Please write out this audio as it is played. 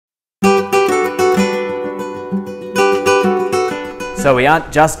So we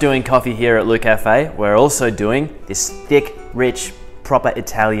aren't just doing coffee here at Lucacao, we're also doing this thick, rich, proper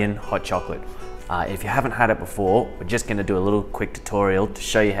Italian hot chocolate. If you haven't had it before, we're just going to do a little quick tutorial to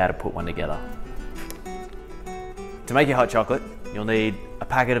show you how to put one together. To make your hot chocolate, you'll need a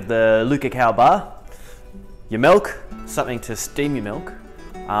packet of the Lucacao bar, your milk, something to steam your milk,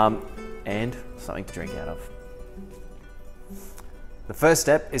 and something to drink out of. The first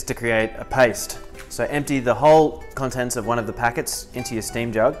step is to create a paste. So empty the whole contents of one of the packets into your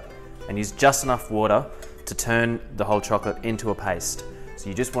steam jug and use just enough water to turn the whole chocolate into a paste. So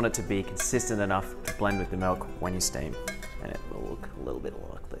you just want it to be consistent enough to blend with the milk when you steam. And it will look a little bit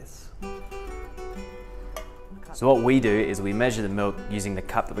like this. So what we do is we measure the milk using the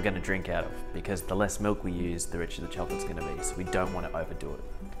cup that we're going to drink out of, because the less milk we use, the richer the chocolate's going to be. So we don't want to overdo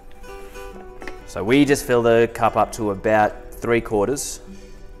it. So we just fill the cup up to about 3/4.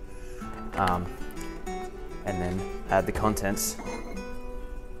 And then add the contents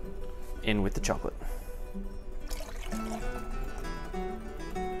in with the chocolate.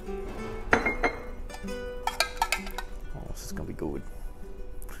 Oh, this is going to be good.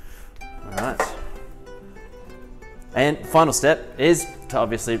 All right. And final step is to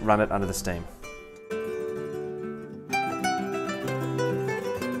obviously run it under the steam.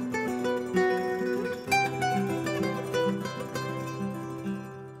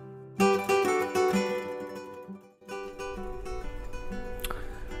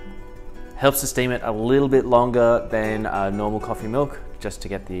 Helps to steam it a little bit longer than normal coffee milk, just to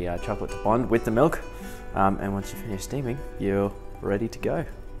get the chocolate to bond with the milk. And once you finish steaming, you're ready to go.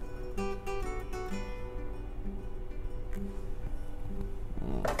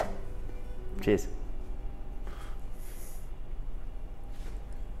 Cheers.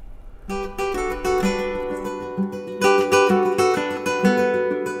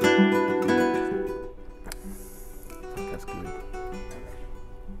 That's good.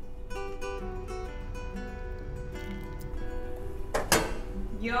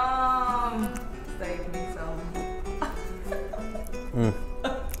 Yum! Save me some.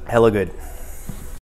 Hella good.